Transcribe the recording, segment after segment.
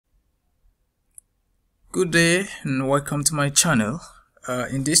Good day and welcome to my channel.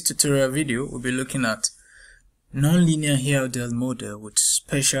 In this tutorial video, we'll be looking at nonlinear ARDL model with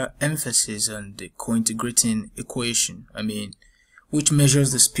special emphasis on the cointegrating equation, which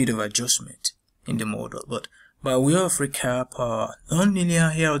measures the speed of adjustment in the model. But by way of recap,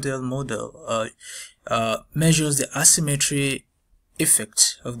 nonlinear ARDL model measures the asymmetry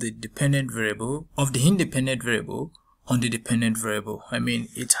effect of the independent variable on the dependent variable.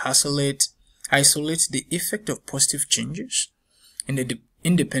 It isolates the effect of positive changes in the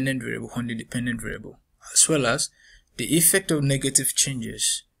independent variable on the dependent variable, as well as the effect of negative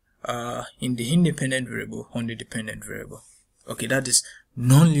changes in the independent variable on the dependent variable. Okay, that is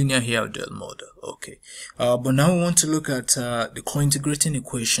nonlinear ARDL model. Okay, but now we want to look at the cointegrating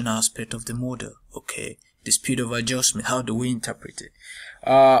equation aspect of the model. Okay, the speed of adjustment. How do we interpret it?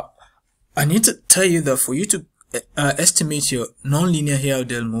 I need to tell you that for you to estimate your nonlinear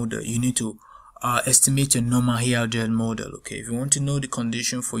ARDL model, you need to estimate your normal ARDL model. Okay, if you want to know the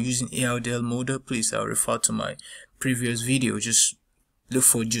condition for using ARDL model, please I'll refer to my previous video. Just look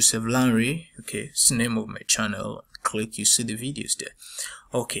for Joseph Lanry. Okay, it's the name of my channel. Click, you see the videos there.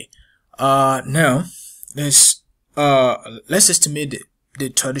 Okay, now let's estimate the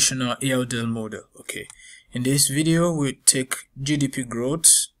traditional ARDL model. Okay, in this video we take GDP growth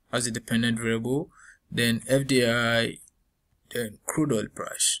as a dependent variable, then FDI, then crude oil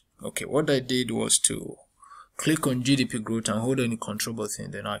price. Okay, what I did was to click on GDP growth and hold on the control button,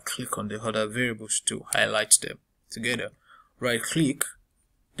 then I click on the other variables to highlight them together. Right click,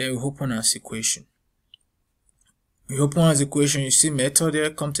 then we open as equation. We open as equation, you see method there,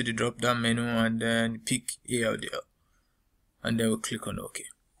 come to the drop down menu and then pick ARDL, and then we click on OK.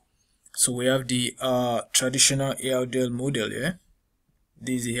 So we have the traditional ARDL model here.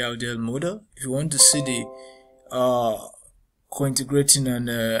 This is the ARDL model. If you want to see the cointegrating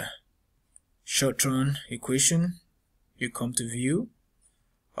and short-run equation, you come to view.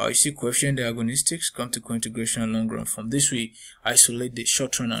 You see coefficient diagonistics, come to cointegration and long-run form. This we isolate the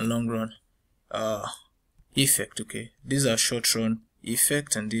short-run and long-run effect. Okay, these are short-run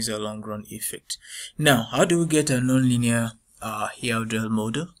effect and these are long-run effect. Now, how do we get a nonlinear ARDL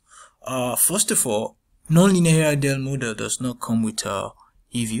model? First of all, nonlinear ARDL model does not come with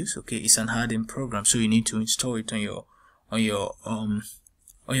eViews. Okay, it's an hardened program, so you need to install it on your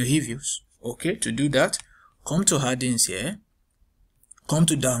eViews. Okay, to do that, come to hardens here, come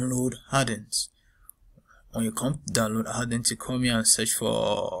to download hardens. When you come to download hardens, you come here and search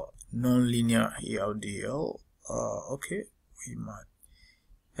for nonlinear ARDL. Okay, we might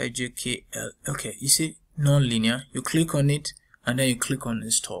AJKL. Okay, you see nonlinear, you click on it and then you click on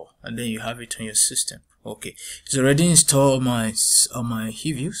install and then you have it on your system. Okay, it's already installed on my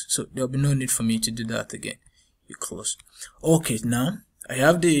eViews, so there'll be no need for me to do that again. You close. Okay, now I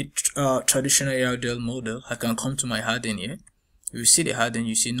have the traditional ARDL model. I can come to my harden here. If you see the harden,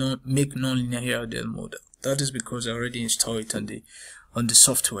 you see make nonlinear ARDL model. That is because I already installed it on the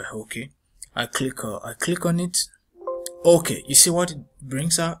software. Okay, I click on it. Okay, you see what it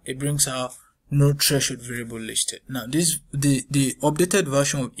brings out? It brings out no threshold variable listed. Now the updated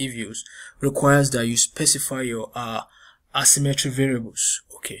version of eViews requires that you specify your asymmetry variables.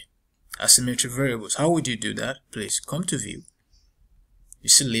 Okay, asymmetry variables. How would you do that? Please come to view. You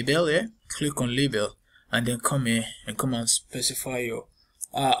see label here, click on label and then come here and come and specify your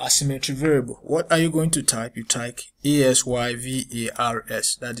asymmetry variable. What are you going to type? You type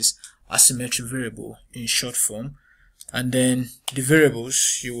ASYVARS, that is asymmetry variable in short form. And then the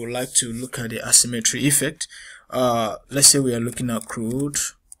variables you would like to look at the asymmetry effect. Let's say we are looking at crude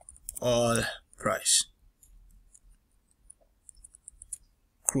oil price.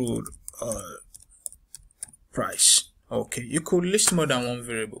 Crude oil price. Okay, you could list more than one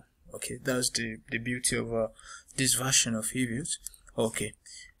variable. Okay, that's the beauty of this version of eViews. Okay,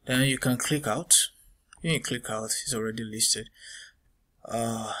 then you can click out. When you click out, it's already listed.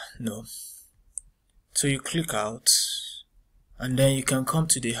 No. So you click out and then you can come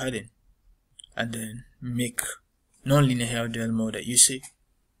to the heading and then make nonlinear ARDL model. You see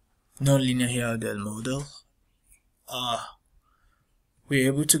nonlinear ARDL model. We're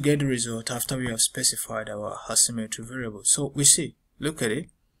able to get the result after we have specified our asymmetry variable. So we see, look at it.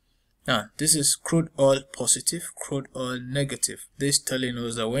 Now this is crude oil positive, crude oil negative. This is telling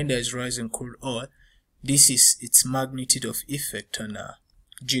us that when there is rise in crude oil, this is its magnitude of effect on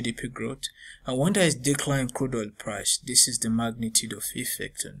GDP growth, and when there is decline in crude oil price, this is the magnitude of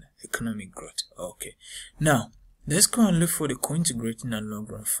effect on economic growth. Okay, now let's go and look for the cointegrating and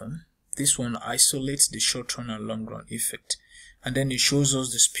long-run form. This one isolates the short-run and long-run effect, and then it shows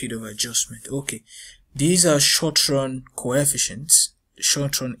us the speed of adjustment. Okay, these are short-run coefficients, the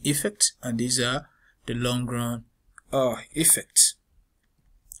short-run effect, and these are the long run effects.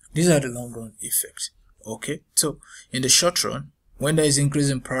 These are the long run effects. Okay, so in the short run, when there is increase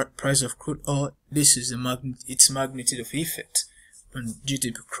in price of crude oil, this is the its magnitude of effect on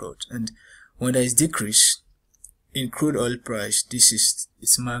GDP growth, and when there is decrease in crude oil price, this is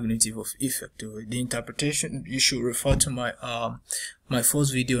its magnitude of effect. The interpretation, you should refer to my my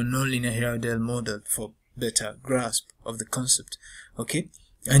first video on nonlinear ARDL model for better grasp of the concept. Okay,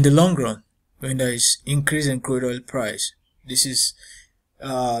 in the long run, when there is increase in crude oil price, this is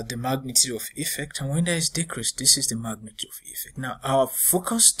the magnitude of effect, and when there is decrease, this is the magnitude of effect. Now our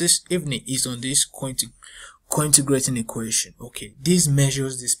focus this evening is on this cointegrating equation. Okay, this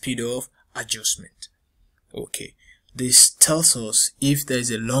measures the speed of adjustment. Okay, this tells us if there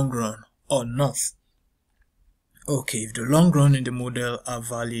is a long run or not. Okay, if the long run in the model are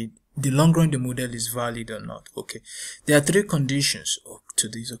valid, the long run in the model is valid or not. Okay, there are three conditions to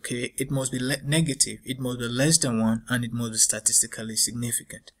this. Okay, it must be negative, it must be less than 1, and it must be statistically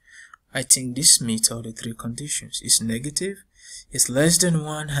significant. I think this meets all the three conditions. It's negative, it's less than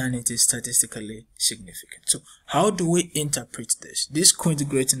 1, and it is statistically significant. So how do we interpret this? This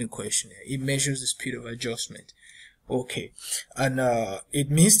cointegrating equation here, it measures the speed of adjustment. Okay, and it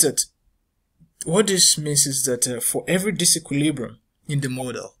means that what this means is that for every disequilibrium in the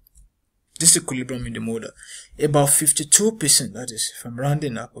model, about 52%, that is, if I'm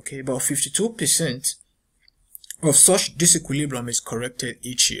rounding up, okay, about 52% of such disequilibrium is corrected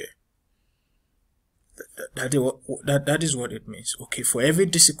each year. That is what it means. Okay, for every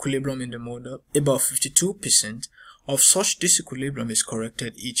disequilibrium in the model, about 52% of such disequilibrium is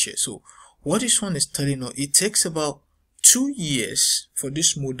corrected each year. So what this one is telling us, it takes about 2 years for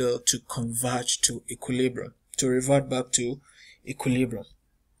this model to converge to equilibrium, to revert back to equilibrium.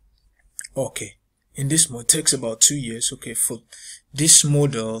 Okay, in this model, it takes about 2 years, okay, for this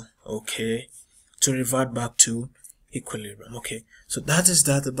model, okay, to revert back to equilibrium. Okay, so that is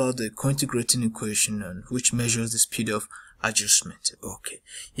that about the cointegrating equation, and which measures the speed of adjustment. Okay,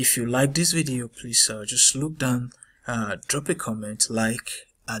 if you like this video, please just look down, drop a comment, like,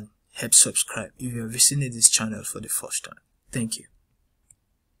 and help subscribe if you are visiting this channel for the first time. Thank you.